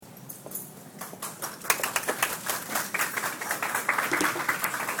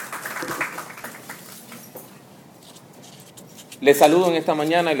Les saludo en esta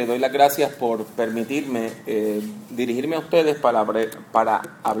mañana y les doy las gracias por permitirme dirigirme a ustedes para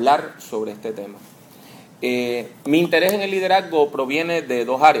hablar sobre este tema. Mi interés en el liderazgo proviene de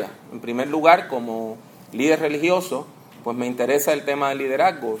dos áreas. En primer lugar, como líder religioso, pues me interesa el tema del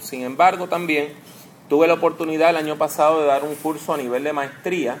liderazgo. Sin embargo, también tuve la oportunidad el año pasado de dar un curso a nivel de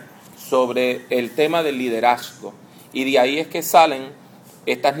maestría sobre el tema del liderazgo. Y de ahí es que salen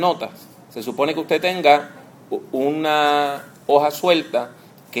estas notas. Se supone que usted tenga una hoja suelta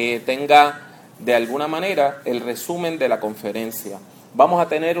que tenga de alguna manera el resumen de la conferencia. Vamos a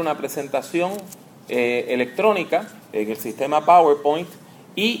tener una presentación electrónica en el sistema PowerPoint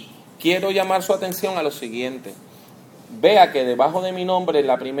y quiero llamar su atención a lo siguiente. Vea que debajo de mi nombre en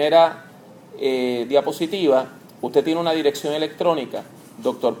la primera diapositiva usted tiene una dirección electrónica,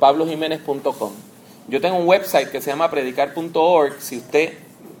 drpablojimenez.com. Yo tengo un website que se llama predicar.org. Si usted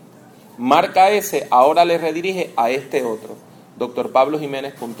marca ese, ahora le redirige a este otro,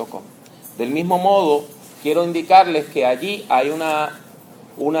 drpablojimenez.com. Del mismo modo, quiero indicarles que allí hay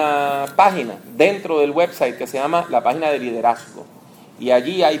una página dentro del website que se llama la página de liderazgo. Y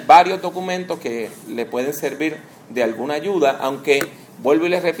allí hay varios documentos que le pueden servir de alguna ayuda, aunque, vuelvo y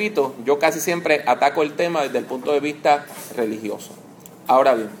les repito, yo casi siempre ataco el tema desde el punto de vista religioso.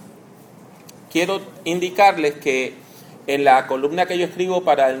 Ahora bien, quiero indicarles que en la columna que yo escribo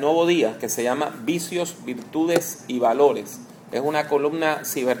para El Nuevo Día, que se llama Vicios, Virtudes y Valores, es una columna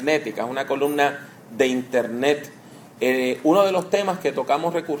cibernética, es una columna de internet. Uno de los temas que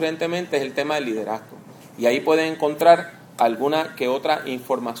tocamos recurrentemente es el tema del liderazgo. Y ahí pueden encontrar alguna que otra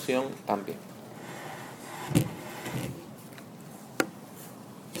información también.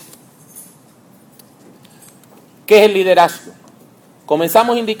 ¿Qué es el liderazgo?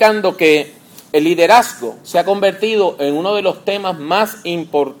 Comenzamos indicando que el liderazgo se ha convertido en uno de los temas más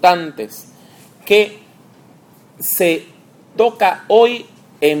importantes que se toca hoy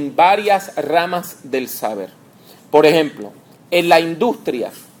en varias ramas del saber. Por ejemplo, en la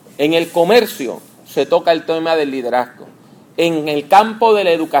industria, en el comercio, se toca el tema del liderazgo. En el campo de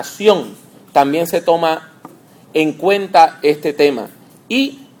la educación también se toma en cuenta este tema.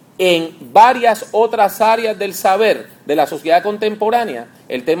 Y en varias otras áreas del saber de la sociedad contemporánea,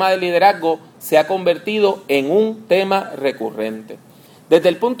 el tema del liderazgo se ha convertido en un tema recurrente. Desde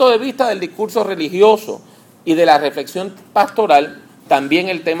el punto de vista del discurso religioso y de la reflexión pastoral, también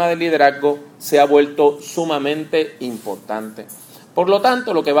el tema del liderazgo se ha vuelto sumamente importante. Por lo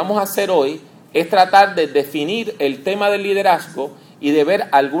tanto, lo que vamos a hacer hoy es tratar de definir el tema del liderazgo y de ver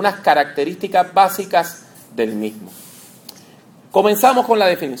algunas características básicas del mismo. Comenzamos con la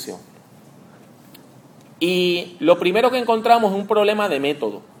definición. Y lo primero que encontramos es un problema de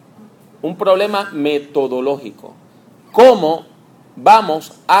método, un problema metodológico. ¿Cómo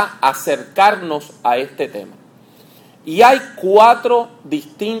vamos a acercarnos a este tema? Y hay 4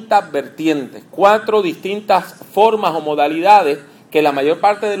 distintas vertientes, 4 distintas formas o modalidades que la mayor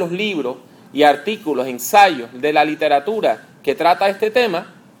parte de los libros y artículos, ensayos de la literatura que trata este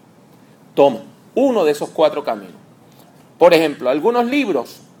tema toman uno de esos 4 caminos. Por ejemplo, algunos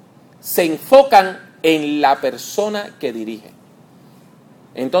libros se enfocan en la persona que dirige.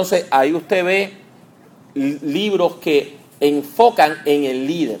 Entonces, ahí usted ve libros que enfocan en el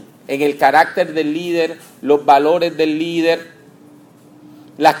líder, en el carácter del líder, los valores del líder,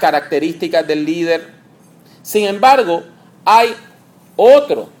 las características del líder. Sin embargo, hay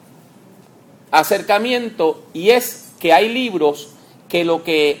otro acercamiento y es que hay libros que lo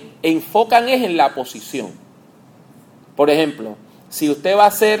que enfocan es en la posición. Por ejemplo, si usted va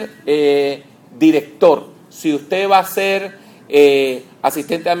a ser director, si usted va a ser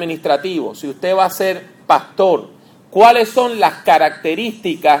asistente administrativo, si usted va a ser pastor, ¿cuáles son las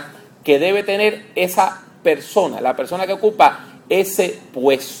características que debe tener esa persona, la persona que ocupa ese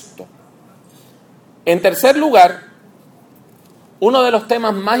puesto? En tercer lugar, uno de los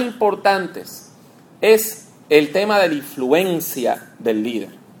temas más importantes es el tema de la influencia del líder.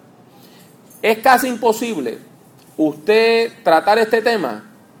 Es casi imposible usted tratar este tema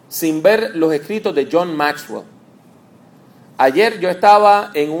sin ver los escritos de John Maxwell. Ayer yo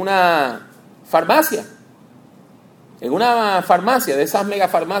estaba en una farmacia de esas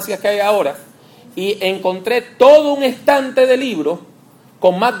megafarmacias que hay ahora, y encontré todo un estante de libros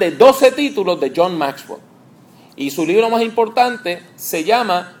con más de 12 títulos de John Maxwell. Y su libro más importante se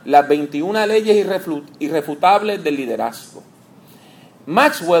llama Las 21 leyes irrefutables del liderazgo.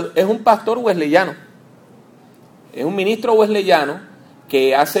 Maxwell es un pastor wesleyano, es un ministro wesleyano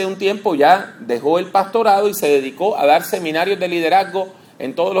que hace un tiempo ya dejó el pastorado y se dedicó a dar seminarios de liderazgo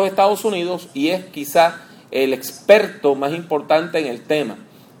en todos los Estados Unidos y es quizá el experto más importante en el tema.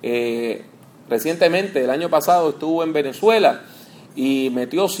 Recientemente, el año pasado, estuvo en Venezuela y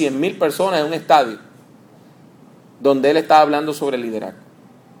metió 100,000 personas en un estadio donde él estaba hablando sobre el liderazgo.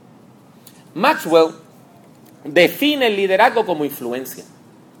 Maxwell define el liderazgo como influencia.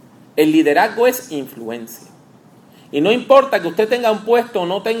 El liderazgo es influencia. Y no importa que usted tenga un puesto o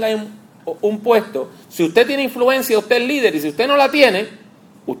no tenga un puesto, si usted tiene influencia, usted es líder, y si usted no la tiene,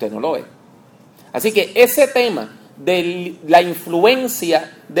 usted no lo es. Así que ese tema de la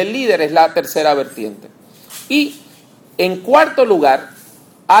influencia del líder es la tercera vertiente. Y en cuarto lugar,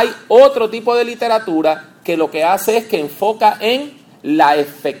 hay otro tipo de literatura que lo que hace es que enfoca en la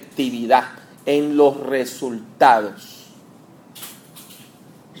efectividad, en los resultados.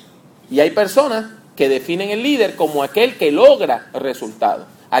 Y hay personas que definen el líder como aquel que logra resultados,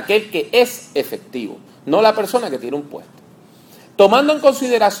 aquel que es efectivo, no la persona que tiene un puesto. Tomando en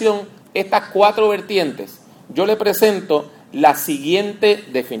consideración estas cuatro vertientes, yo le presento la siguiente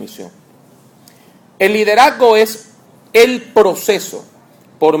definición. El liderazgo es el proceso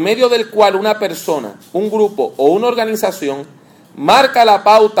por medio del cual una persona, un grupo o una organización marca la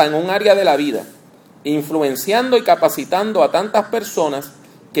pauta en un área de la vida, influenciando y capacitando a tantas personas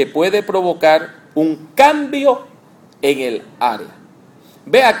que puede provocar un cambio en el área.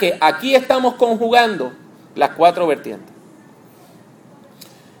 Vea que aquí estamos conjugando las cuatro vertientes.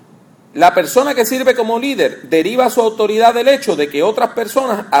 La persona que sirve como líder deriva su autoridad del hecho de que otras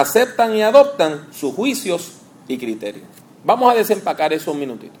personas aceptan y adoptan sus juicios y criterios. Vamos a desempacar eso un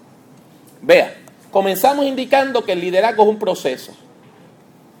minutito. Vea, comenzamos indicando que el liderazgo es un proceso.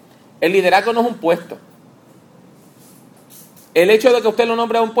 El liderazgo no es un puesto. El hecho de que usted lo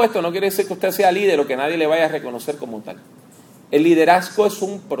nombre a un puesto no quiere decir que usted sea líder o que nadie le vaya a reconocer como tal. El liderazgo es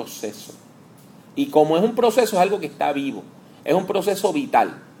un proceso. Y como es un proceso, es algo que está vivo. Es un proceso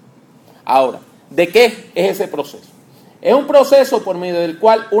vital. Ahora, ¿de qué es ese proceso? Es un proceso por medio del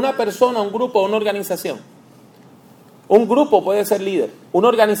cual una persona, un grupo o una organización, un grupo puede ser líder, una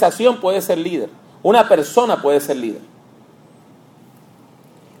organización puede ser líder, una persona puede ser líder.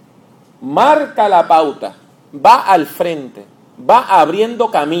 Marca la pauta, va al frente, va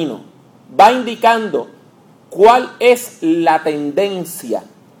abriendo camino, va indicando cuál es la tendencia.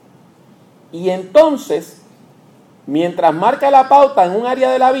 Y entonces, mientras marca la pauta en un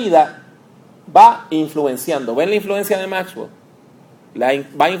área de la vida, va influenciando. ¿Ven la influencia de Maxwell?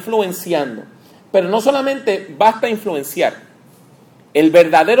 Va influenciando. Pero no solamente basta influenciar. El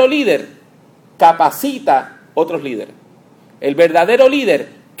verdadero líder capacita otros líderes. El verdadero líder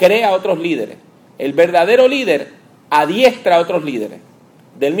crea otros líderes. El verdadero líder adiestra a otros líderes.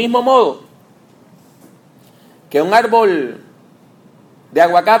 Del mismo modo que un árbol de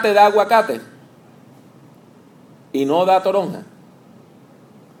aguacate da aguacate y no da toronja.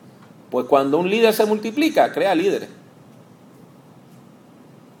 Pues cuando un líder se multiplica, crea líderes.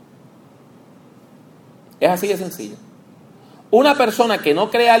 Es así de sencillo. Una persona que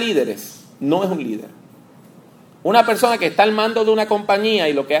no crea líderes no es un líder. Una persona que está al mando de una compañía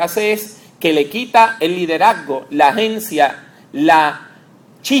y lo que hace es que le quita el liderazgo, la agencia, la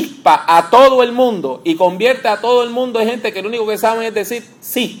chispa a todo el mundo y convierte a todo el mundo en gente que lo único que saben es decir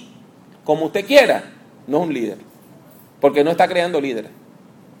sí, como usted quiera, no es un líder. Porque no está creando líderes.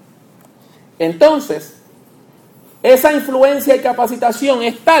 Entonces, esa influencia y capacitación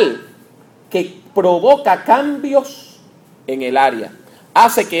es tal que provoca cambios en el área.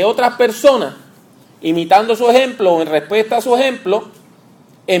 Hace que otras personas, imitando su ejemplo o en respuesta a su ejemplo,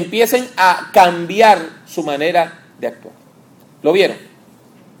 empiecen a cambiar su manera de actuar. ¿Lo vieron?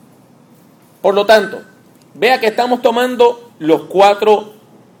 Por lo tanto, vea que estamos tomando los cuatro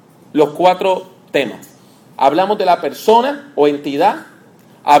temas. Hablamos de la persona o entidad.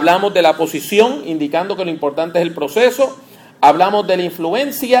 Hablamos de la posición, indicando que lo importante es el proceso. Hablamos de la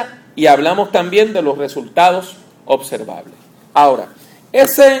influencia y hablamos también de los resultados observables. Ahora,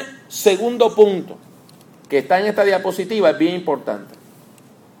 ese segundo punto que está en esta diapositiva es bien importante.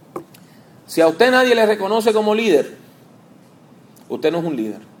 Si a usted nadie le reconoce como líder, usted no es un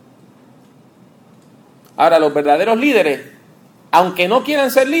líder. Ahora, los verdaderos líderes, aunque no quieran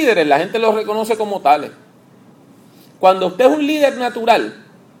ser líderes, la gente los reconoce como tales. Cuando usted es un líder natural,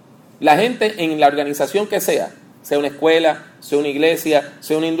 la gente en la organización que sea una escuela, sea una iglesia,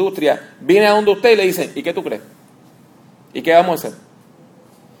 sea una industria, viene a donde usted y le dice, ¿y qué tú crees? ¿Y qué vamos a hacer?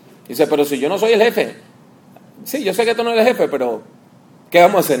 Dice, pero si yo no soy el jefe. Sí, yo sé que tú no eres el jefe, pero ¿qué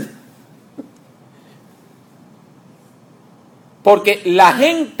vamos a hacer? Porque la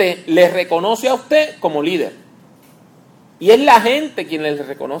gente le reconoce a usted como líder. Y es la gente quien le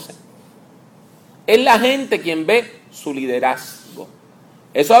reconoce. Es la gente quien ve su liderazgo.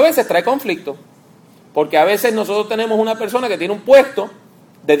 Eso a veces trae conflicto, porque a veces nosotros tenemos una persona que tiene un puesto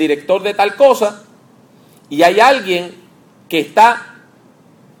de director de tal cosa y hay alguien que está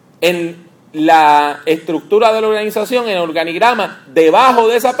en la estructura de la organización, en el organigrama, debajo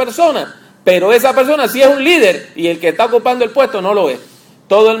de esa persona, pero esa persona sí es un líder y el que está ocupando el puesto no lo es.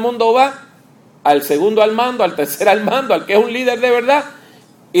 Todo el mundo va al segundo al mando, al tercer al mando, al que es un líder de verdad,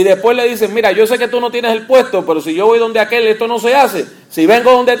 y después le dicen, mira, yo sé que tú no tienes el puesto, pero si yo voy donde aquel, esto no se hace. Si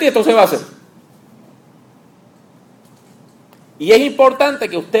vengo donde ti, esto se va a hacer. Y es importante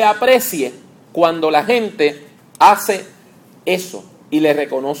que usted aprecie cuando la gente hace eso y le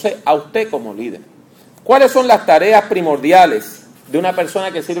reconoce a usted como líder. ¿Cuáles son las tareas primordiales de una persona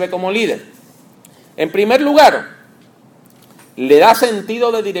que sirve como líder? En primer lugar, le da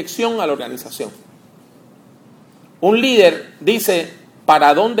sentido de dirección a la organización. Un líder dice,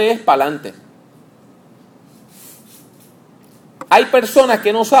 ¿para dónde es para adelante? Hay personas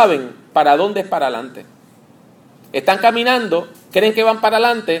que no saben para dónde es para adelante. Están caminando, creen que van para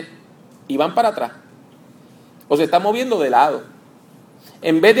adelante y van para atrás. O se están moviendo de lado.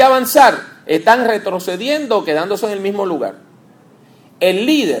 En vez de avanzar, están retrocediendo o quedándose en el mismo lugar. El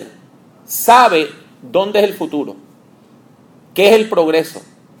líder sabe dónde es el futuro, qué es el progreso,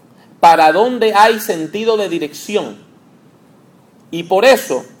 para dónde hay sentido de dirección. Y por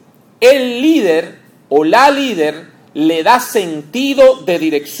eso, el líder o la líder le da sentido de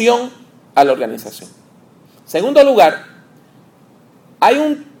dirección a la organización. Segundo lugar, hay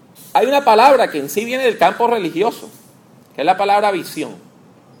una palabra que en sí viene del campo religioso, que es la palabra visión.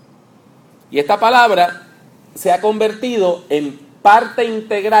 Y esta palabra se ha convertido en parte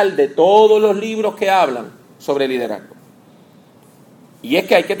integral de todos los libros que hablan sobre liderazgo. Y es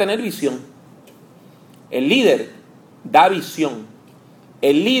que hay que tener visión. El líder da visión.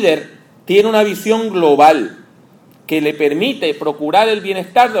 El líder tiene una visión global que le permite procurar el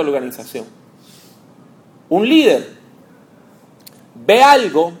bienestar de la organización. Un líder ve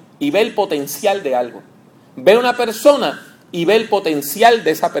algo y ve el potencial de algo. Ve una persona y ve el potencial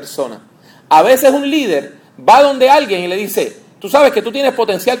de esa persona. A veces un líder va donde alguien y le dice, tú sabes que tú tienes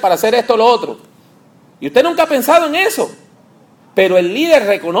potencial para hacer esto o lo otro. Y usted nunca ha pensado en eso. Pero el líder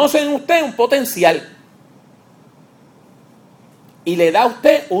reconoce en usted un potencial. Y le da a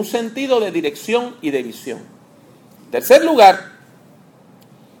usted un sentido de dirección y de visión. En tercer lugar,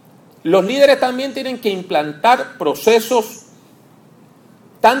 los líderes también tienen que implantar procesos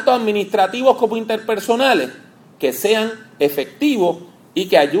tanto administrativos como interpersonales que sean efectivos y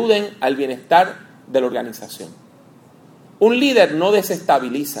que ayuden al bienestar de la organización. Un líder no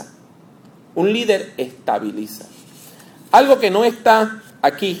desestabiliza, un líder estabiliza. Algo que no está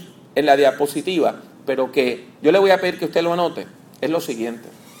aquí en la diapositiva, pero que yo le voy a pedir que usted lo anote, es lo siguiente.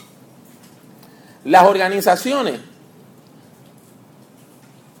 Las organizaciones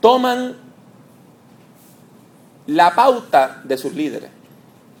toman la pauta de sus líderes.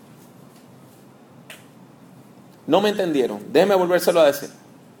 No me entendieron, déjenme volvérselo a decir.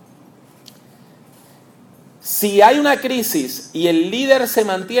 Si hay una crisis y el líder se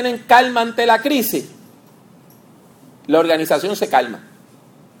mantiene en calma ante la crisis, la organización se calma.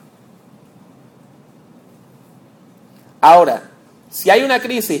 Ahora, si hay una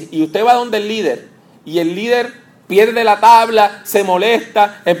crisis y usted va donde el líder y el líder pierde la tabla, se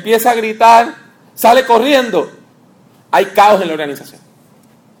molesta, empieza a gritar, sale corriendo, hay caos en la organización.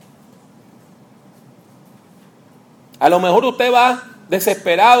 A lo mejor usted va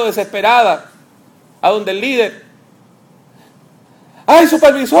desesperado, desesperada, a donde el líder. ¡Ay,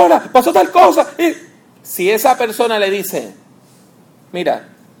 supervisora! Pasó tal cosa. Y si esa persona le dice, mira,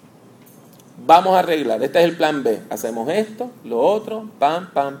 vamos a arreglar, este es el plan B, hacemos esto, lo otro,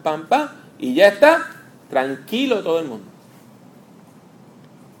 pam, pam, pam, pam, y ya está, tranquilo todo el mundo.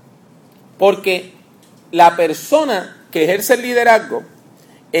 Porque la persona que ejerce el liderazgo,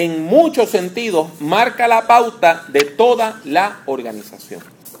 en muchos sentidos, marca la pauta de toda la organización.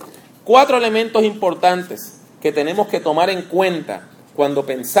 4 elementos importantes que tenemos que tomar en cuenta cuando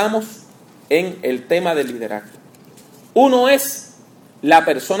pensamos en el tema del liderazgo. Uno es la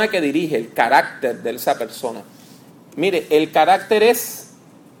persona que dirige, el carácter de esa persona. Mire, el carácter es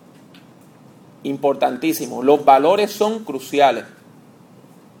importantísimo. Los valores son cruciales.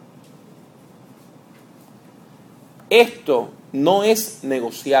 Esto no es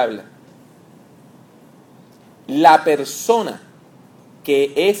negociable. La persona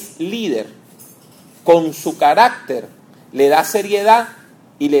que es líder, con su carácter, le da seriedad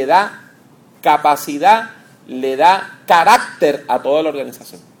y le da capacidad, le da carácter a toda la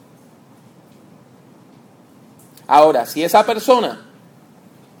organización. Ahora, si esa persona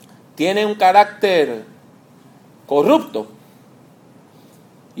tiene un carácter corrupto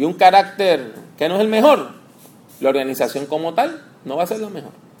y un carácter que no es el mejor, la organización como tal no va a ser la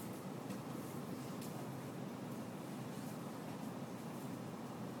mejor.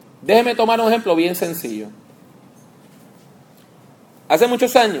 Déjeme tomar un ejemplo bien sencillo. Hace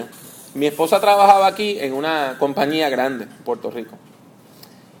muchos años, mi esposa trabajaba aquí en una compañía grande en Puerto Rico.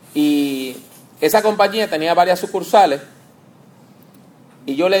 Y esa compañía tenía varias sucursales.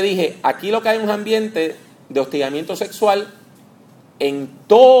 Y yo le dije, aquí lo que hay es un ambiente de hostigamiento sexual en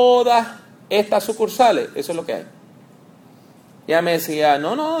todas estas sucursales. Eso es lo que hay. Y ella me decía,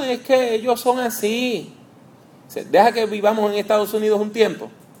 no, es que ellos son así. Deja que vivamos en Estados Unidos un tiempo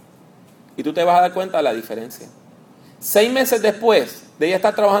y tú te vas a dar cuenta de la diferencia. 6 meses después de ella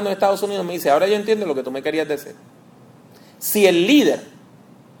estar trabajando en Estados Unidos, me dice, ahora yo entiendo lo que tú me querías decir. Si el líder,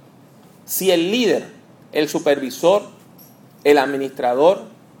 el supervisor, el administrador,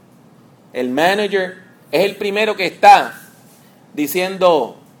 el manager, es el primero que está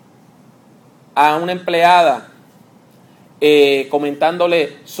diciendo a una empleada,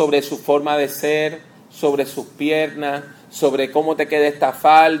 comentándole sobre su forma de ser, sobre sus piernas, sobre cómo te queda esta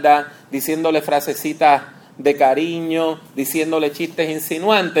falda, diciéndole frasecitas de cariño, diciéndole chistes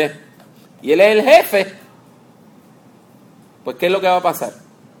insinuantes, y él es el jefe, pues ¿qué es lo que va a pasar?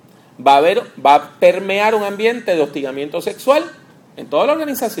 Va a permear un ambiente de hostigamiento sexual en toda la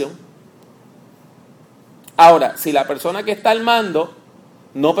organización. Ahora, si la persona que está al mando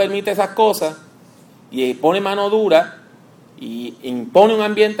no permite esas cosas y pone mano dura y impone un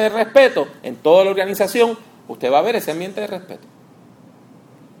ambiente de respeto en toda la organización, usted va a ver ese ambiente de respeto.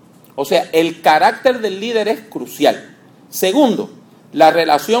 O sea, el carácter del líder es crucial. Segundo, la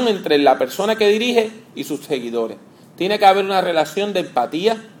relación entre la persona que dirige y sus seguidores. Tiene que haber una relación de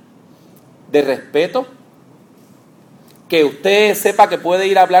empatía, de respeto, que usted sepa que puede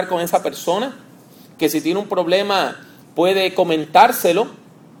ir a hablar con esa persona, que si tiene un problema puede comentárselo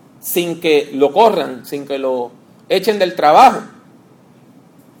sin que lo corran, sin que lo echen del trabajo.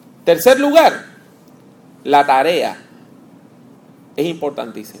 Tercer lugar, la tarea es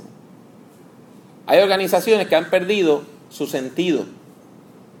importantísima. Hay organizaciones que han perdido su sentido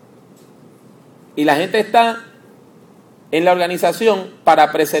y la gente está en la organización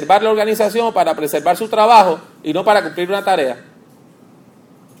para preservar la organización o para preservar su trabajo y no para cumplir una tarea.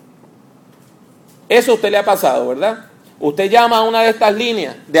 Eso a usted le ha pasado, ¿verdad? Usted llama a una de estas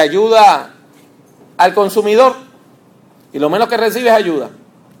líneas de ayuda al consumidor y lo menos que recibe es ayuda.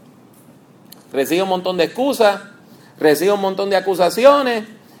 Recibe un montón de excusas, recibe un montón de acusaciones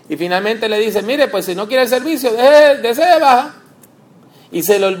y finalmente le dicen, mire, pues si no quiere el servicio, dése de baja. Y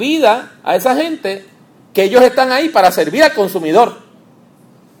se le olvida a esa gente que ellos están ahí para servir al consumidor.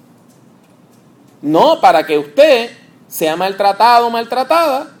 No para que usted sea maltratado o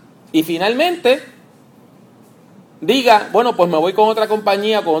maltratada y finalmente diga, bueno, pues me voy con otra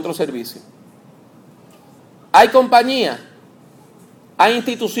compañía o con otro servicio. Hay compañías, hay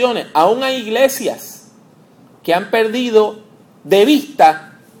instituciones, aún hay iglesias que han perdido de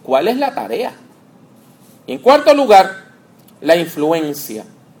vista cuál es la tarea. En cuarto lugar, la influencia.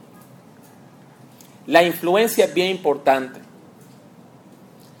 La influencia es bien importante.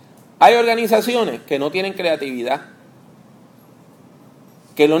 Hay organizaciones que no tienen creatividad,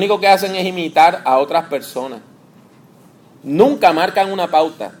 que lo único que hacen es imitar a otras personas. Nunca marcan una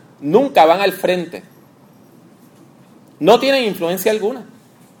pauta, nunca van al frente. No tienen influencia alguna.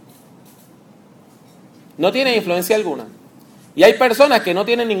 No tienen influencia alguna. Y hay personas que no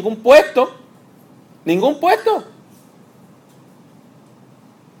tienen ningún puesto.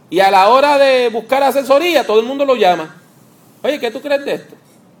 Y a la hora de buscar asesoría, todo el mundo lo llama. Oye, ¿qué tú crees de esto?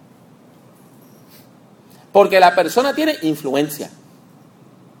 Porque la persona tiene influencia.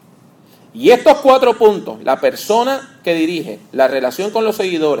 Y estos 4 puntos, la persona que dirige, la relación con los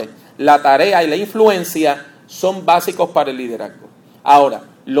seguidores, la tarea y la influencia, son básicos para el liderazgo. Ahora,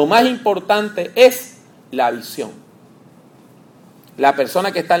 lo más importante es la visión. La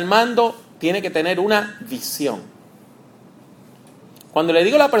persona que está al mando tiene que tener una visión. Cuando le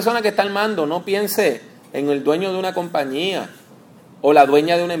digo a la persona que está al mando, no piense en el dueño de una compañía o la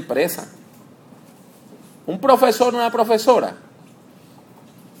dueña de una empresa. Un profesor o una profesora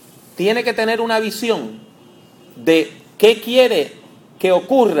tiene que tener una visión de qué quiere que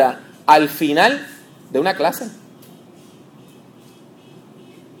ocurra al final de una clase.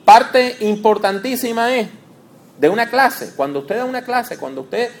 Parte importantísima es de una clase, cuando usted da una clase, cuando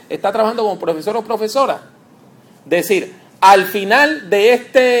usted está trabajando como profesor o profesora, decir, al final de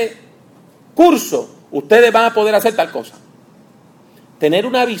este curso, ustedes van a poder hacer tal cosa. Tener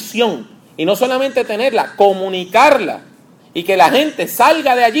una visión, y no solamente tenerla, comunicarla, y que la gente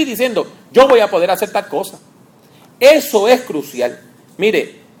salga de allí diciendo, yo voy a poder hacer tal cosa. Eso es crucial.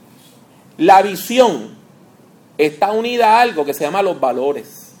 Mire, la visión está unida a algo que se llama los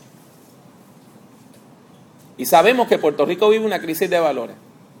valores. Y sabemos que Puerto Rico vive una crisis de valores.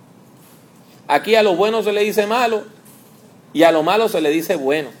 Aquí a lo bueno se le dice malo y a lo malo se le dice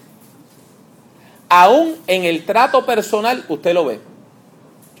bueno. Aún en el trato personal usted lo ve.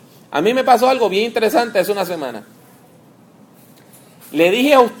 A mí me pasó algo bien interesante hace una semana. Le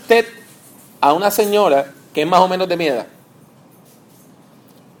dije a usted, a una señora que es más o menos de mi edad,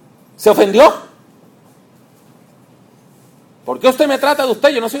 se ofendió. ¿Por qué usted me trata de usted?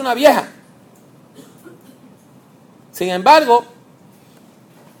 Yo no soy una vieja. Sin embargo,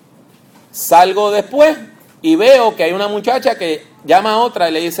 salgo después y veo que hay una muchacha que llama a otra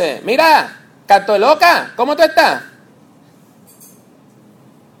y le dice, mira, canto de loca, ¿cómo tú estás?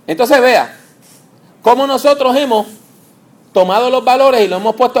 Entonces vea, cómo nosotros hemos tomado los valores y lo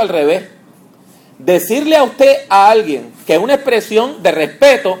hemos puesto al revés. Decirle a usted a alguien que es una expresión de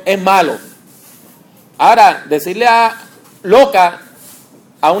respeto es malo. Ahora, decirle a loca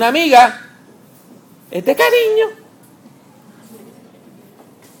a una amiga es de cariño.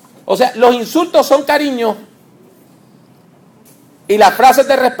 O sea, los insultos son cariño y las frases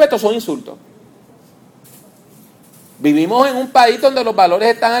de respeto son insultos. Vivimos en un país donde los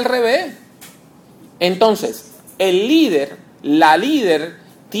valores están al revés. Entonces, el líder, la líder,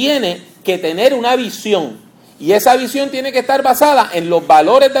 tiene que tener una visión. Y esa visión tiene que estar basada en los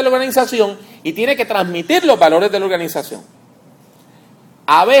valores de la organización y tiene que transmitir los valores de la organización.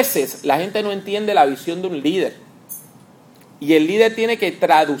 A veces la gente no entiende la visión de un líder. Y el líder tiene que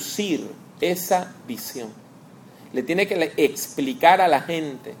traducir esa visión. Le tiene que explicar a la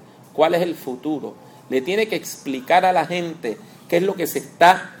gente cuál es el futuro. Le tiene que explicar a la gente qué es lo que se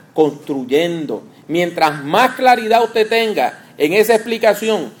está construyendo. Mientras más claridad usted tenga en esa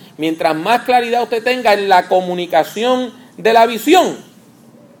explicación, mientras más claridad usted tenga en la comunicación de la visión,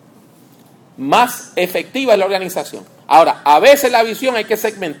 más efectiva es la organización. Ahora, a veces la visión hay que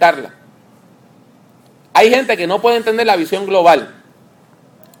segmentarla. Hay gente que no puede entender la visión global.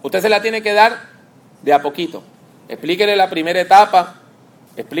 Usted se la tiene que dar de a poquito. Explíquele la primera etapa,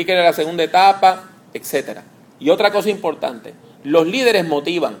 explíquele la segunda etapa, etcétera. Y otra cosa importante, los líderes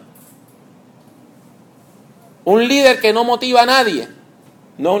motivan. Un líder que no motiva a nadie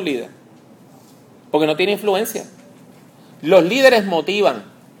no es un líder, porque no tiene influencia. Los líderes motivan.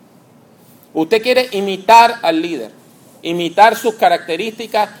 Usted quiere imitar al líder, imitar sus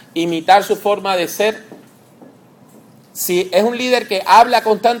características, imitar su forma de ser. Si es un líder que habla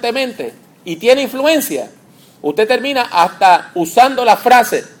constantemente y tiene influencia, usted termina hasta usando la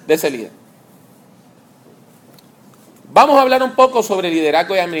frase de ese líder. Vamos a hablar un poco sobre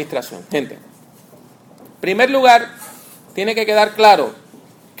liderazgo y administración. Gente, en primer lugar, tiene que quedar claro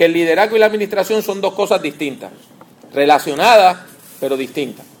que el liderazgo y la administración son dos cosas distintas, relacionadas, pero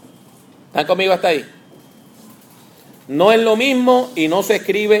distintas. ¿Están conmigo hasta ahí? No es lo mismo y no se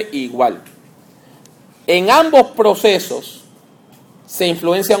escribe igual. En ambos procesos se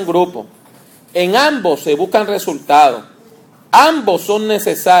influencia un grupo. En ambos se buscan resultados. Ambos son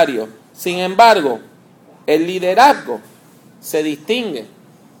necesarios. Sin embargo, el liderazgo se distingue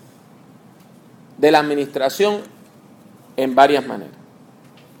de la administración en varias maneras.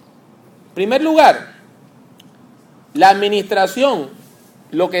 En primer lugar, la administración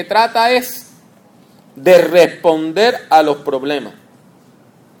lo que trata es de responder a los problemas.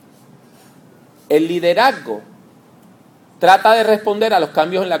 El liderazgo trata de responder a los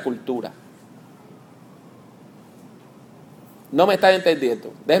cambios en la cultura. No me está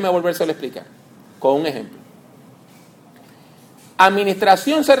entendiendo. Déjeme volvérselo a explicar con un ejemplo.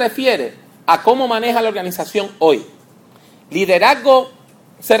 Administración se refiere a cómo maneja la organización hoy. Liderazgo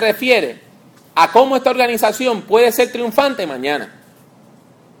se refiere a cómo esta organización puede ser triunfante mañana.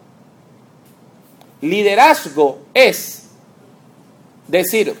 Liderazgo es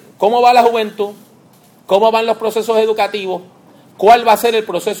decir, cómo va la juventud, cómo van los procesos educativos, cuál va a ser el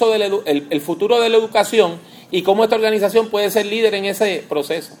proceso el futuro de la educación y cómo esta organización puede ser líder en ese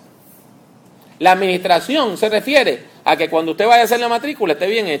proceso. La administración se refiere a que cuando usted vaya a hacer la matrícula esté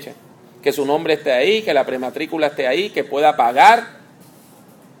bien hecha, que su nombre esté ahí, que la prematrícula esté ahí, que pueda pagar.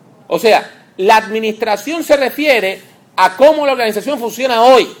 O sea, la administración se refiere a cómo la organización funciona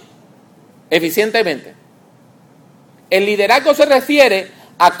hoy, eficientemente. El liderazgo se refiere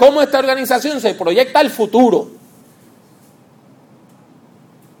a cómo esta organización se proyecta al futuro.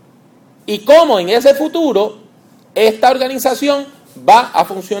 Y cómo en ese futuro esta organización va a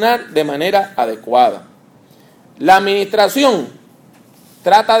funcionar de manera adecuada. La administración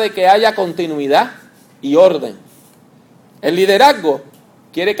trata de que haya continuidad y orden. El liderazgo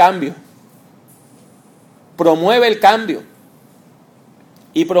quiere cambio. Promueve el cambio.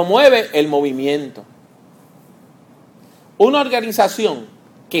 Y promueve el movimiento. Una organización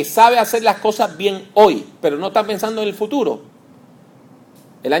que sabe hacer las cosas bien hoy, pero no está pensando en el futuro,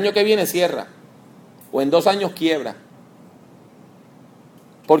 el año que viene cierra. o en 2 años quiebra.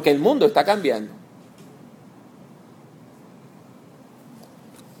 Porque el mundo está cambiando.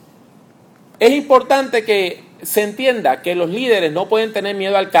 Es importante que se entienda que los líderes no pueden tener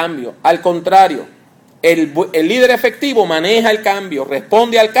miedo al cambio. Al contrario, el líder efectivo maneja el cambio,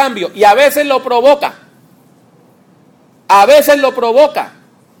 responde al cambio y a veces lo provoca. A veces lo provoca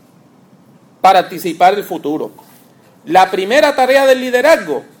para anticipar el futuro. La primera tarea del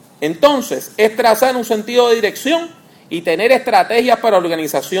liderazgo, entonces, es trazar un sentido de dirección y tener estrategias para la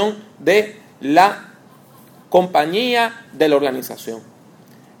organización de la compañía, de la organización.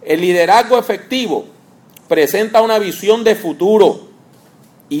 El liderazgo efectivo presenta una visión de futuro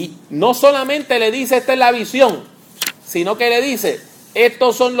y no solamente le dice esta es la visión, sino que le dice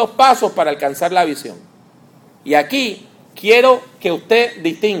estos son los pasos para alcanzar la visión. Y aquí quiero que usted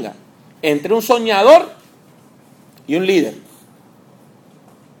distinga entre un soñador y un líder.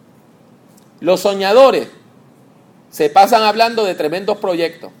 Los soñadores se pasan hablando de tremendos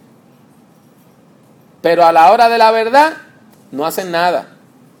proyectos, pero a la hora de la verdad no hacen nada.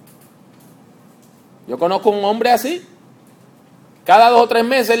 Yo conozco un hombre así, cada 2 o 3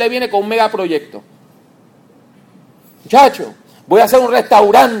 meses le viene con un megaproyecto. Muchacho, voy a hacer un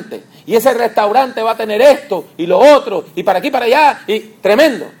restaurante y ese restaurante va a tener esto y lo otro y para aquí, para allá, y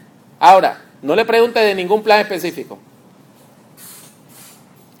tremendo. Ahora, no le pregunte de ningún plan específico.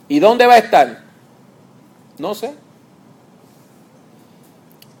 ¿Y dónde va a estar? No sé.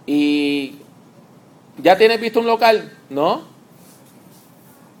 ¿Y ya tienes visto un local? No.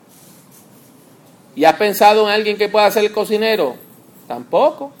 ¿Y has pensado en alguien que pueda ser el cocinero?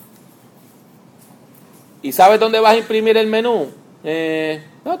 Tampoco. ¿Y sabes dónde vas a imprimir el menú?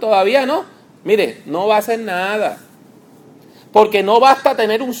 No, todavía no. Mire, no va a hacer nada. Porque no basta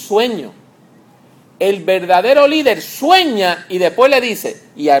tener un sueño. El verdadero líder sueña y después le dice,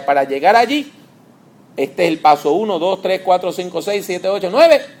 y para llegar allí, este es el paso 1, 2, 3, 4, 5, 6, 7, 8,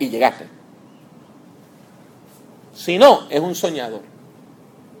 9, y llegaste. Si no, es un soñador.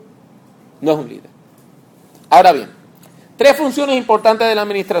 No es un líder. Ahora bien, 3 funciones importantes de la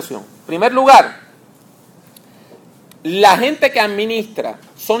administración. En primer lugar, la gente que administra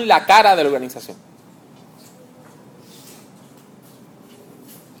son la cara de la organización.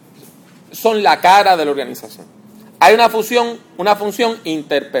 Son la cara de la organización. Hay una función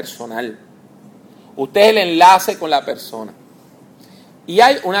interpersonal. Usted es el enlace con la persona. Y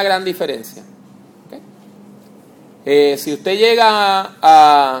hay una gran diferencia. ¿Okay? Si usted llega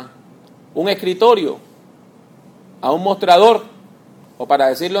a un escritorio, a un mostrador, o para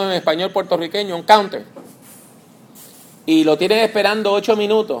decirlo en español puertorriqueño, un counter, y lo tienen esperando 8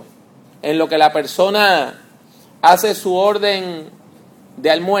 minutos en lo que la persona hace su orden de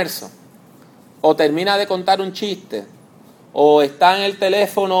almuerzo, o termina de contar un chiste, o está en el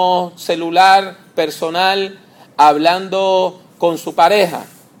teléfono celular personal hablando con su pareja,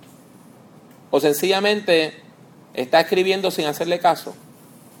 o sencillamente está escribiendo sin hacerle caso.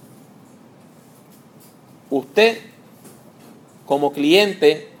 Usted, como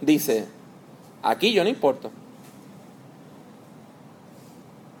cliente, dice, aquí yo no importo.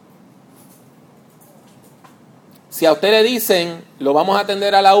 Si a usted le dicen, lo vamos a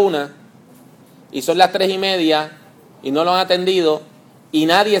atender a la 1, y son las 3:30, y no lo han atendido, y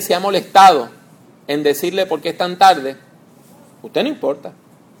nadie se ha molestado en decirle por qué es tan tarde, usted no importa.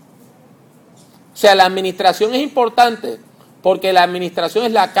 O sea, la administración es importante, porque la administración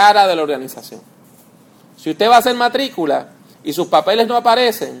es la cara de la organización. Si usted va a hacer matrícula, y sus papeles no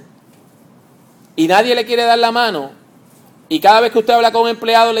aparecen, y nadie le quiere dar la mano, y cada vez que usted habla con un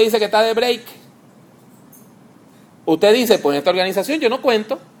empleado le dice que está de break, usted dice, pues en esta organización yo no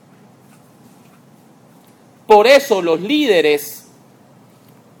cuento. Por eso los líderes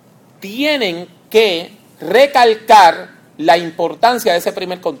tienen que recalcar la importancia de ese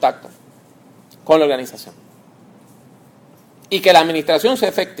primer contacto con la organización y que la administración sea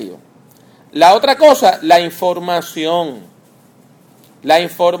efectiva. La otra cosa, la información. La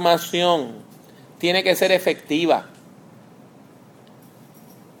información tiene que ser efectiva.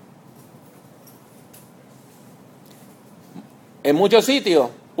 En muchos sitios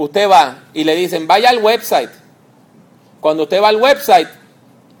usted va y le dicen, vaya al website. Cuando usted va al website,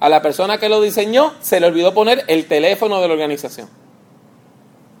 a la persona que lo diseñó se le olvidó poner el teléfono de la organización.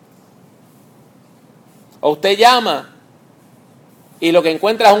 O usted llama y lo que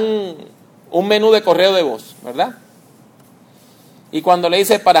encuentra es un menú de correo de voz, ¿verdad? Y cuando le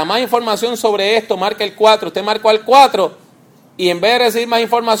dice, para más información sobre esto, marca el 4, usted marcó el 4 y en vez de recibir más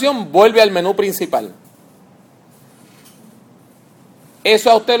información, vuelve al menú principal.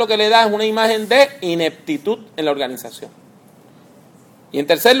 Eso a usted lo que le da es una imagen de ineptitud en la organización. Y en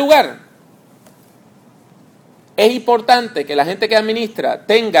tercer lugar, Es importante que la gente que administra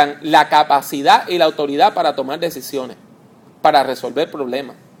tengan la capacidad y la autoridad para tomar decisiones, para resolver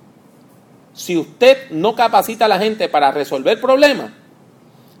problemas. Si usted no capacita a la gente para resolver problemas,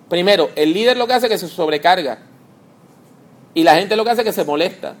 primero, el líder lo que hace es que se sobrecarga y la gente lo que hace es que se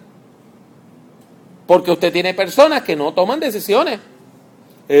molesta. Porque usted tiene personas que no toman decisiones.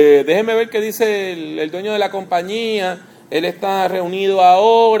 Déjeme ver qué dice el dueño de la compañía. Él está reunido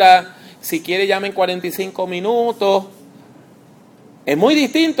ahora. Si quiere, llame en 45 minutos. Es muy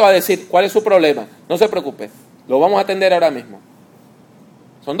distinto a decir cuál es su problema. No se preocupe, lo vamos a atender ahora mismo.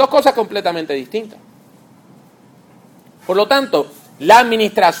 Son dos cosas completamente distintas. Por lo tanto, la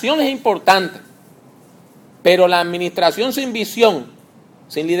administración es importante. Pero la administración sin visión,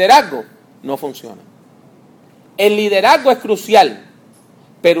 sin liderazgo, no funciona. El liderazgo es crucial,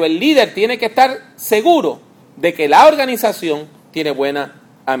 pero el líder tiene que estar seguro de que la organización tiene buena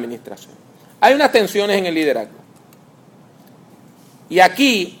administración. Hay unas tensiones en el liderazgo. Y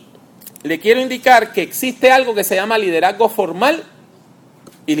aquí le quiero indicar que existe algo que se llama liderazgo formal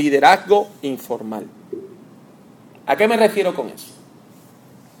y liderazgo informal. ¿A qué me refiero con eso?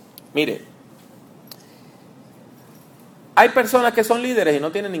 Mire, hay personas que son líderes y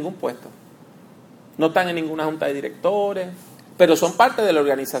no tienen ningún puesto. No están en ninguna junta de directores, pero son parte de la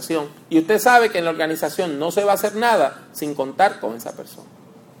organización. Y usted sabe que en la organización no se va a hacer nada sin contar con esa persona.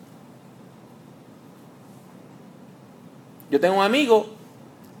 Yo tengo un amigo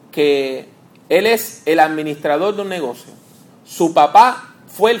que él es el administrador de un negocio. Su papá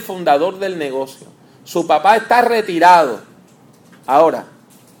fue el fundador del negocio. Su papá está retirado. Ahora,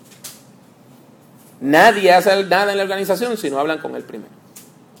 nadie hace nada en la organización si no hablan con él primero.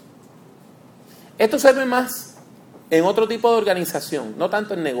 Esto sirve más en otro tipo de organización, no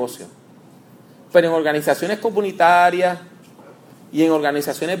tanto en negocio, pero en organizaciones comunitarias y en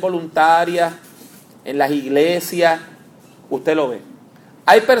organizaciones voluntarias, en las iglesias, usted lo ve.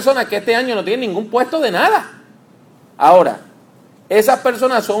 Hay personas que este año no tienen ningún puesto de nada. Ahora, esas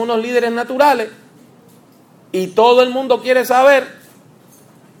personas son unos líderes naturales y todo el mundo quiere saber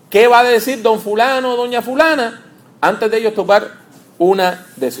qué va a decir don fulano o doña fulana antes de ellos tomar una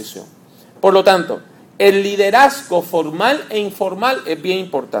decisión. Por lo tanto, el liderazgo formal e informal es bien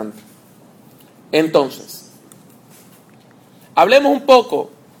importante. Entonces, hablemos un poco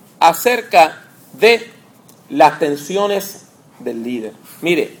acerca de las tensiones del líder.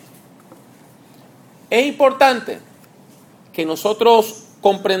 Mire, es importante que nosotros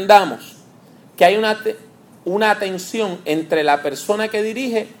comprendamos que hay una tensión entre la persona que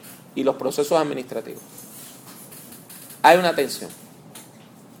dirige y los procesos administrativos. Hay una tensión.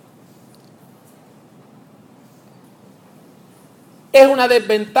 Es una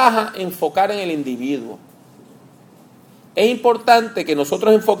desventaja enfocar en el individuo. Es importante que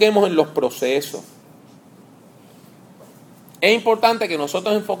nosotros enfoquemos en los procesos. Es importante que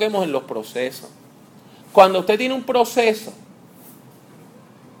nosotros enfoquemos en los procesos. Cuando usted tiene un proceso,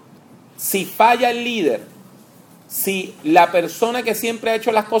 si falla el líder, si la persona que siempre ha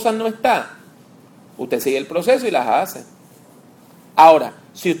hecho las cosas no está, usted sigue el proceso y las hace. Ahora,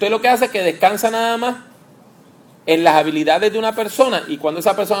 si usted lo que hace es que descansa nada más en las habilidades de una persona y cuando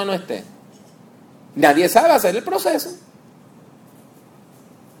esa persona no esté, nadie sabe hacer el proceso.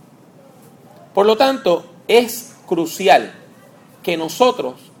 Por lo tanto, es crucial que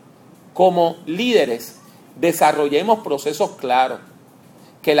nosotros, como líderes, desarrollemos procesos claros.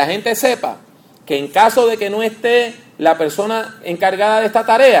 Que la gente sepa que en caso de que no esté la persona encargada de esta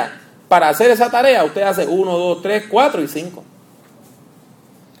tarea, para hacer esa tarea usted hace 1, 2, 3, 4 y 5.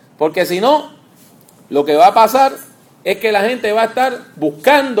 Porque si no, lo que va a pasar es que la gente va a estar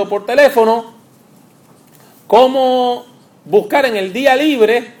buscando por teléfono cómo buscar en el día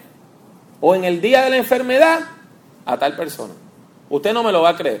libre o en el día de la enfermedad a tal persona. Usted no me lo va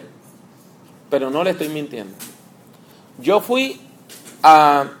a creer, pero no le estoy mintiendo. Yo fui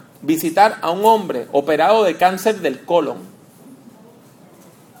a visitar a un hombre operado de cáncer del colon.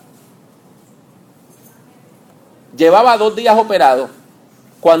 Llevaba 2 días operado.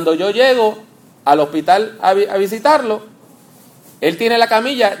 Cuando yo llego al hospital a visitarlo, él tiene la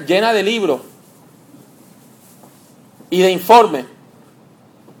camilla llena de libros y de informes.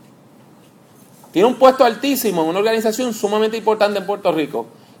 Tiene un puesto altísimo en una organización sumamente importante en Puerto Rico.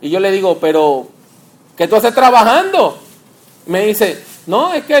 Y yo le digo, pero ¿qué tú haces trabajando? Me dice,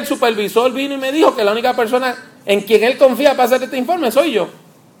 no, es que el supervisor vino y me dijo que la única persona en quien él confía para hacer este informe soy yo.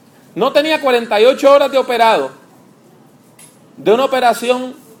 No tenía 48 horas de operado, de una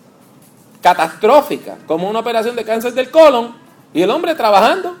operación catastrófica, como una operación de cáncer del colon, y el hombre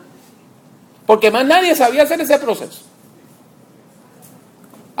trabajando, porque más nadie sabía hacer ese proceso.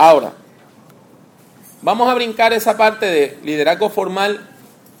 Ahora, vamos a brincar esa parte de liderazgo formal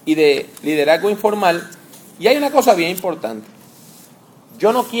y de liderazgo informal. Y hay una cosa bien importante.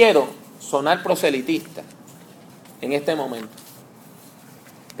 Yo no quiero sonar proselitista en este momento,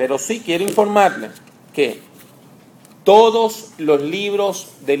 pero sí quiero informarles que todos los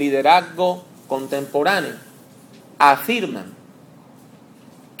libros de liderazgo contemporáneo afirman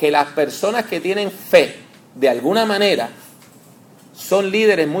que las personas que tienen fe, de alguna manera, son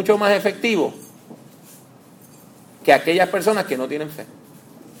líderes mucho más efectivos que aquellas personas que no tienen fe.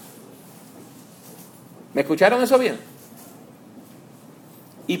 ¿Me escucharon eso bien?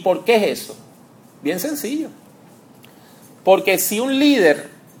 ¿Y por qué es eso? Bien sencillo. Porque si un líder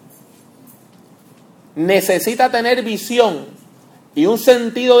necesita tener visión y un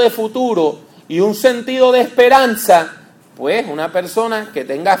sentido de futuro y un sentido de esperanza, pues una persona que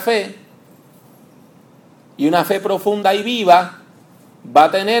tenga fe y una fe profunda y viva va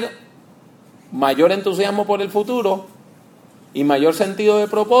a tener mayor entusiasmo por el futuro y mayor sentido de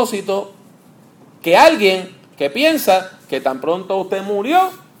propósito que alguien que piensa que tan pronto usted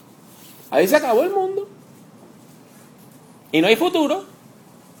murió, ahí se acabó el mundo y no hay futuro.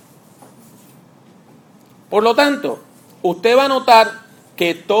 Por lo tanto, usted va a notar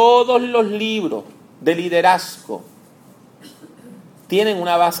que todos los libros de liderazgo tienen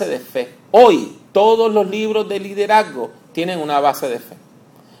una base de fe. Hoy, todos los libros de liderazgo tienen una base de fe.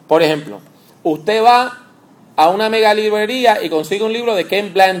 Por ejemplo, usted va a una mega librería y consigue un libro de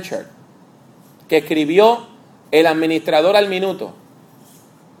Ken Blanchard, que escribió El administrador al minuto.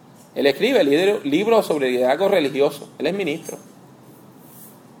 Él escribe libros sobre liderazgo religioso. Él es ministro.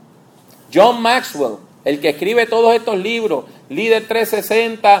 John Maxwell, el que escribe todos estos libros, Líder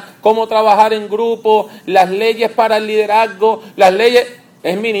 360, cómo trabajar en grupo, las leyes para el liderazgo, las leyes,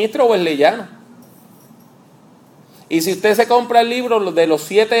 ¿es ministro o es leyano? Y si usted se compra el libro de los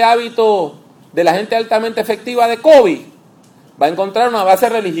 7 hábitos de la gente altamente efectiva de Covey, va a encontrar una base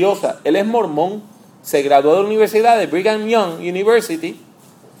religiosa. Él es mormón, se graduó de la Universidad de Brigham Young University,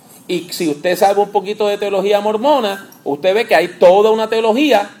 y si usted sabe un poquito de teología mormona, usted ve que hay toda una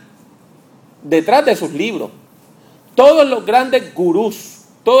teología detrás de sus libros. Todos los grandes gurús,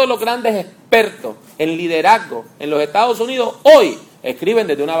 todos los grandes expertos en liderazgo en los Estados Unidos hoy escriben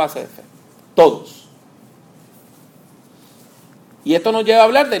desde una base de fe. Todos. Y esto nos lleva a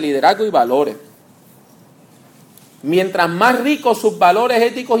hablar de liderazgo y valores. Mientras más ricos sus valores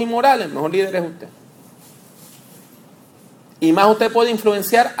éticos y morales, mejor líder es usted. Y más usted puede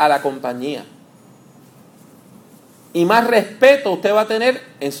influenciar a la compañía. Y más respeto usted va a tener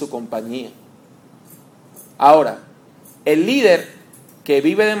en su compañía. Ahora, el líder que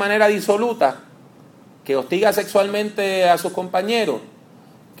vive de manera disoluta, que hostiga sexualmente a sus compañeros,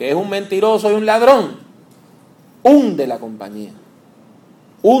 que es un mentiroso y un ladrón, hunde la compañía,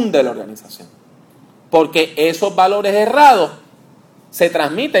 hunde la organización. Porque esos valores errados se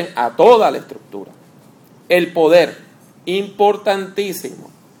transmiten a toda la estructura. El poder,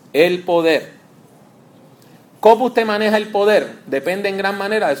 importantísimo, el poder. ¿Cómo usted maneja el poder? Depende en gran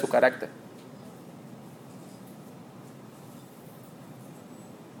manera de su carácter.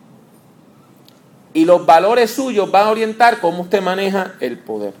 Y los valores suyos van a orientar cómo usted maneja el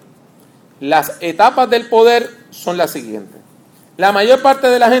poder. Las etapas del poder son las siguientes. La mayor parte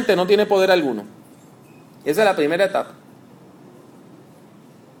de la gente no tiene poder alguno. Esa es la primera etapa.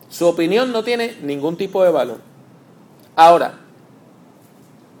 Su opinión no tiene ningún tipo de valor. Ahora,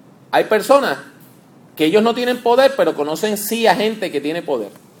 hay personas que ellos no tienen poder, pero conocen sí a gente que tiene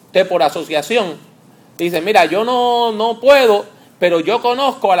poder. Usted por asociación dice, mira, yo no puedo, pero yo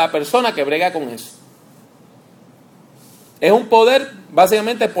conozco a la persona que brega con eso. Es un poder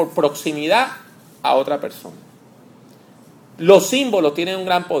básicamente por proximidad a otra persona. Los símbolos tienen un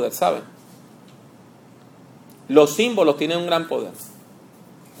gran poder, ¿saben? Los símbolos tienen un gran poder.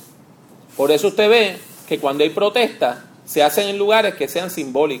 Por eso usted ve que cuando hay protestas, se hacen en lugares que sean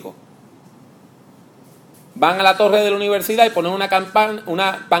simbólicos. Van a la torre de la universidad y ponen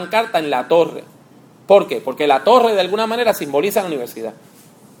una pancarta en la torre. ¿Por qué? Porque la torre de alguna manera simboliza la universidad.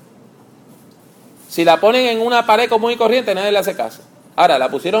 Si la ponen en una pared común y corriente, nadie le hace caso. Ahora,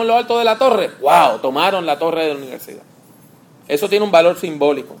 la pusieron en lo alto de la torre, ¡wow! Tomaron la torre de la universidad. Eso tiene un valor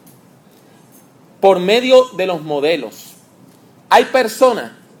simbólico. Por medio de los modelos. Hay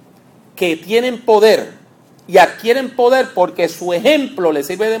personas que tienen poder y adquieren poder porque su ejemplo le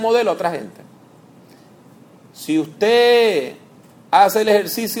sirve de modelo a otra gente. Si usted hace el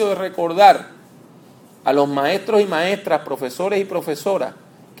ejercicio de recordar a los maestros y maestras, profesores y profesoras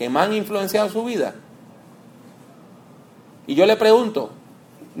que más han influenciado su vida, y yo le pregunto,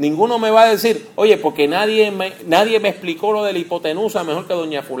 ninguno me va a decir, oye, porque nadie me explicó lo de la hipotenusa mejor que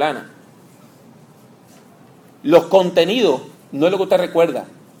doña fulana. Los contenidos no es lo que usted recuerda,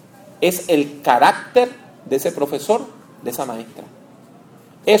 es el carácter de ese profesor, de esa maestra.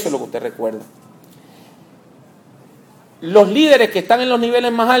 Eso es lo que usted recuerda. Los líderes que están en los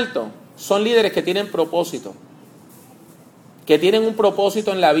niveles más altos son líderes que tienen propósito, que tienen un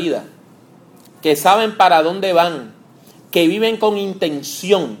propósito en la vida, que saben para dónde van, que viven con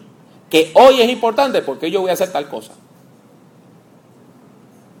intención, que hoy es importante porque yo voy a hacer tal cosa.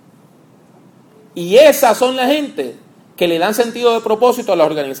 Y esas son la gente que le dan sentido de propósito a las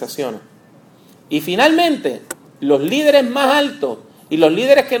organizaciones. Y finalmente, los líderes más altos y los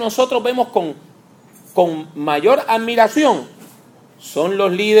líderes que nosotros vemos con mayor admiración son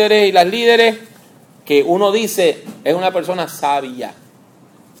los líderes y las líderes que uno dice es una persona sabia,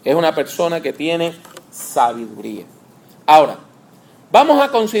 es una persona que tiene sabiduría. Ahora, vamos a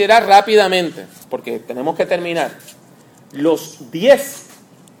considerar rápidamente, porque tenemos que terminar, los 10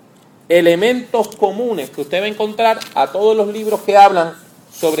 elementos comunes que usted va a encontrar a todos los libros que hablan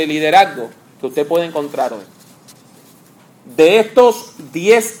sobre liderazgo que usted puede encontrar hoy. De estos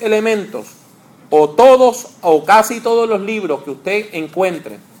 10 elementos, o todos o casi todos los libros que usted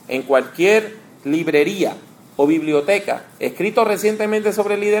encuentre en cualquier librería o biblioteca escritos recientemente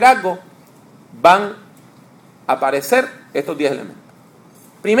sobre liderazgo, van a aparecer estos 10 elementos.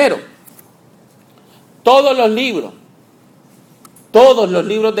 Primero, todos los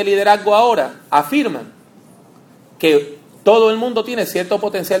libros de liderazgo ahora afirman que todo el mundo tiene cierto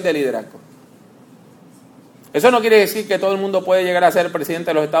potencial de liderazgo. Eso no quiere decir que todo el mundo puede llegar a ser presidente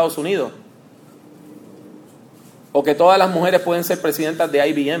de los Estados Unidos, o que todas las mujeres pueden ser presidentas de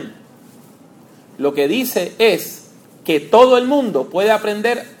IBM. Lo que dice es que todo el mundo puede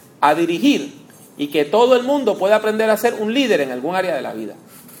aprender a dirigir y que todo el mundo puede aprender a ser un líder en algún área de la vida.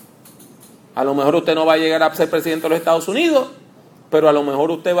 A lo mejor usted no va a llegar a ser presidente de los Estados Unidos, pero a lo mejor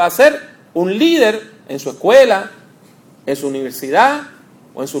usted va a ser un líder en su escuela, en su universidad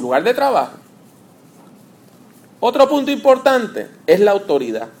o en su lugar de trabajo. Otro punto importante es la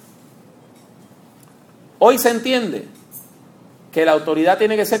autoridad. Hoy se entiende que la autoridad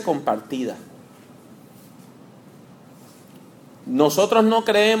tiene que ser compartida. Nosotros no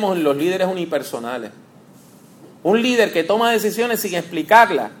creemos en los líderes unipersonales. Un líder que toma decisiones sin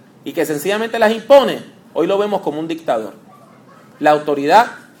explicarlas y que sencillamente las impone, hoy lo vemos como un dictador. La autoridad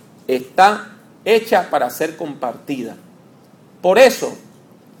está hecha para ser compartida. Por eso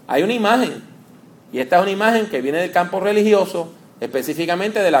hay una imagen, y esta es una imagen que viene del campo religioso,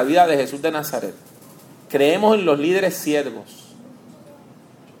 específicamente de la vida de Jesús de Nazaret. Creemos en los líderes siervos,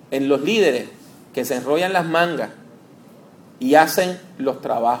 en los líderes que se enrollan las mangas y hacen los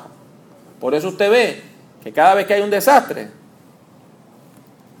trabajos. Por eso usted ve que cada vez que hay un desastre,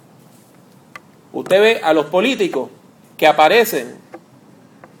 usted ve a los políticos que aparecen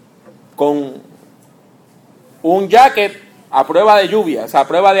con un jacket a prueba de lluvia, o sea, a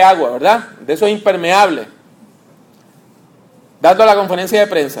prueba de agua, ¿verdad? De esos impermeables, dando la conferencia de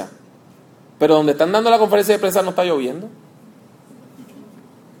prensa. Pero donde están dando la conferencia de prensa no está lloviendo.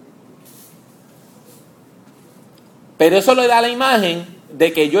 Pero eso le da la imagen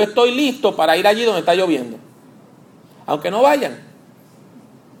de que yo estoy listo para ir allí donde está lloviendo, aunque no vayan.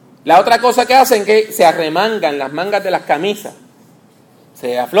 La otra cosa que hacen es que se arremangan las mangas de las camisas,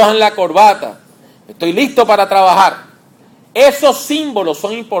 se aflojan la corbata. Estoy listo para trabajar. Esos símbolos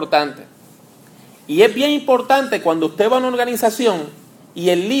son importantes. Y es bien importante cuando usted va a una organización y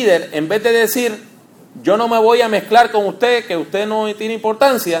el líder, en vez de decir, yo no me voy a mezclar con usted, que usted no tiene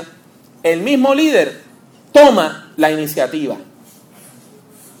importancia, el mismo líder toma la iniciativa.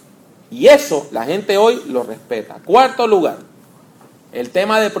 Y eso la gente hoy lo respeta. Cuarto lugar, el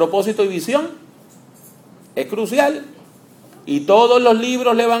tema de propósito y visión es crucial. Y todos los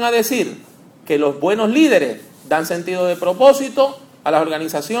libros le van a decir que los buenos líderes dan sentido de propósito a las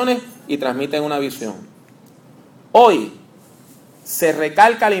organizaciones y transmiten una visión. Hoy se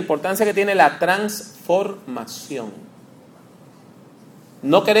recalca la importancia que tiene la transformación.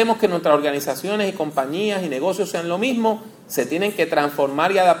 No queremos que nuestras organizaciones y compañías y negocios sean lo mismo, se tienen que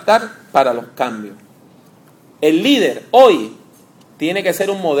transformar y adaptar para los cambios. El líder hoy tiene que ser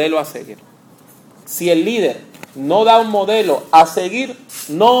un modelo a seguir. Si el líder no da un modelo a seguir,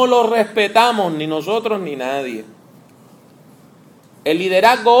 no lo respetamos ni nosotros ni nadie. El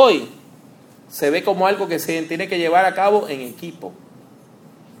liderazgo hoy se ve como algo que se tiene que llevar a cabo en equipo.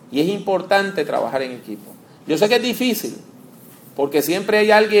 Y es importante trabajar en equipo. Yo sé que es difícil, porque siempre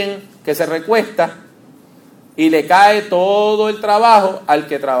hay alguien que se recuesta y le cae todo el trabajo al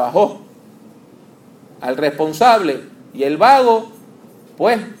que trabajó, al responsable. Y el vago,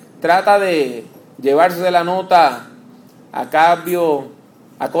 pues, trata de llevarse la nota a cambio,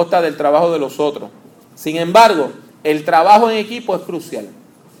 a costa del trabajo de los otros. Sin embargo, el trabajo en equipo es crucial,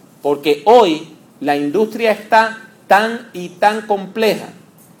 porque hoy la industria está tan y tan compleja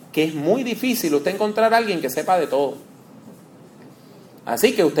que es muy difícil usted encontrar a alguien que sepa de todo.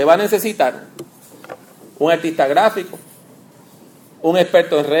 Así que usted va a necesitar un artista gráfico, un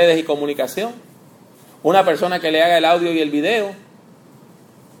experto en redes y comunicación, una persona que le haga el audio y el video,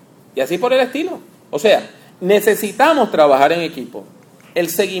 y así por el estilo. O sea, necesitamos trabajar en equipo.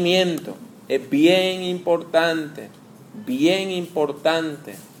 El seguimiento es bien importante, bien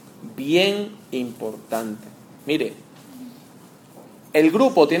importante, bien importante. Mire, el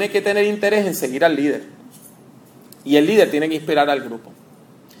grupo tiene que tener interés en seguir al líder, y el líder tiene que inspirar al grupo.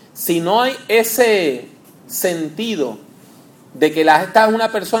 Si no hay ese sentido de que esta es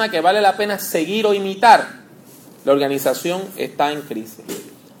una persona que vale la pena seguir o imitar, la organización está en crisis.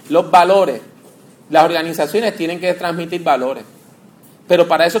 Los valores. Las organizaciones tienen que transmitir valores, pero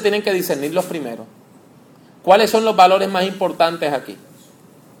para eso tienen que discernirlos primero. ¿Cuáles son los valores más importantes aquí?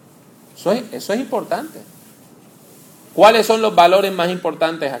 Eso es importante. ¿Cuáles son los valores más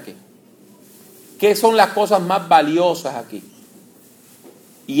importantes aquí? ¿Qué son las cosas más valiosas aquí?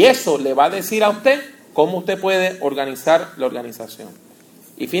 Y eso le va a decir a usted cómo usted puede organizar la organización.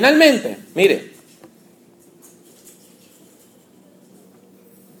 Y finalmente, mire,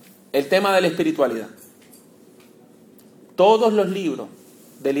 el tema de la espiritualidad. Todos los libros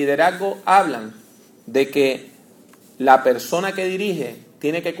de liderazgo hablan de que la persona que dirige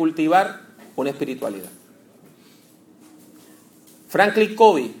tiene que cultivar una espiritualidad. Franklin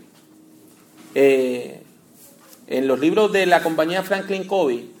Covey, en los libros de la compañía Franklin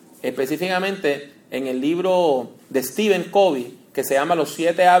Covey, específicamente en el libro de Stephen Covey, que se llama Los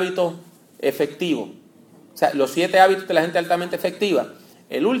 7 hábitos efectivos, o sea, los 7 hábitos de la gente altamente efectiva,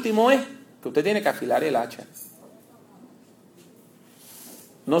 el último es que usted tiene que afilar el hacha.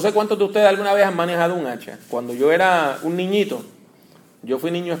 No sé cuántos de ustedes alguna vez han manejado un hacha. Cuando yo era un niñito, yo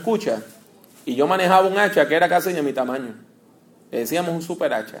fui niño escucha, y yo manejaba un hacha que era casi de mi tamaño. Le decíamos un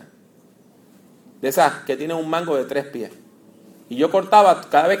super hacha, de esas que tienen un mango de 3 pies. Y yo cortaba,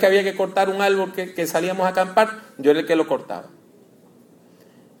 cada vez que había que cortar un árbol que salíamos a acampar, yo era el que lo cortaba.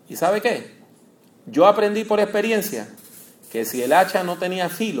 ¿Y sabe qué? Yo aprendí por experiencia que si el hacha no tenía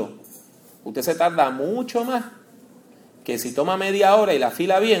filo, usted se tarda mucho más que si toma media hora y la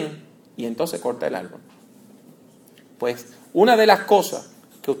afila bien, y entonces corta el árbol. Pues una de las cosas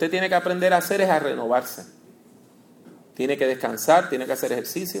que usted tiene que aprender a hacer es a renovarse. Tiene que descansar, tiene que hacer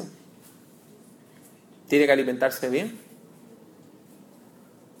ejercicio, tiene que alimentarse bien.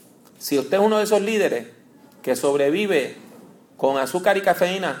 Si usted es uno de esos líderes que sobrevive con azúcar y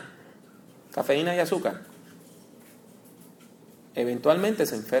cafeína y azúcar, eventualmente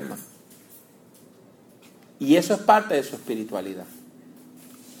se enferma. Y eso es parte de su espiritualidad.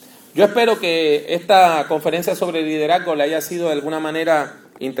 Yo espero que esta conferencia sobre liderazgo le haya sido de alguna manera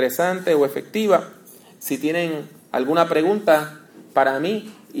interesante o efectiva. Si tienen alguna pregunta para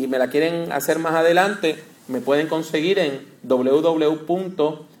mí y me la quieren hacer más adelante, me pueden conseguir en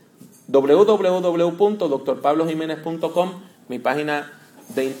www.drpablojimenez.com, mi página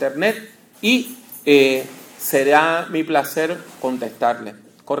de internet, y será mi placer contestarle.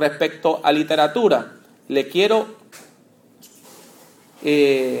 Con respecto a literatura, le quiero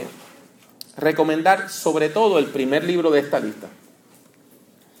recomendar sobre todo el primer libro de esta lista.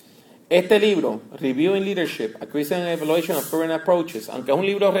 Este libro, Reviewing Leadership, A Christian Evaluation of Current Approaches, aunque es un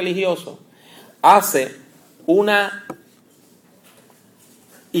libro religioso, hace una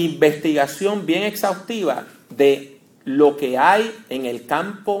investigación bien exhaustiva de lo que hay en el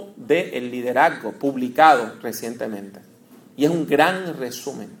campo del liderazgo, publicado recientemente. Y es un gran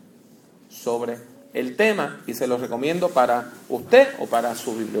resumen sobre el tema, y se lo recomiendo para usted o para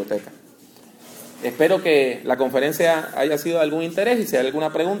su biblioteca. Espero que la conferencia haya sido de algún interés, y si hay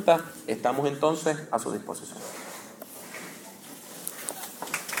alguna pregunta, estamos entonces a su disposición.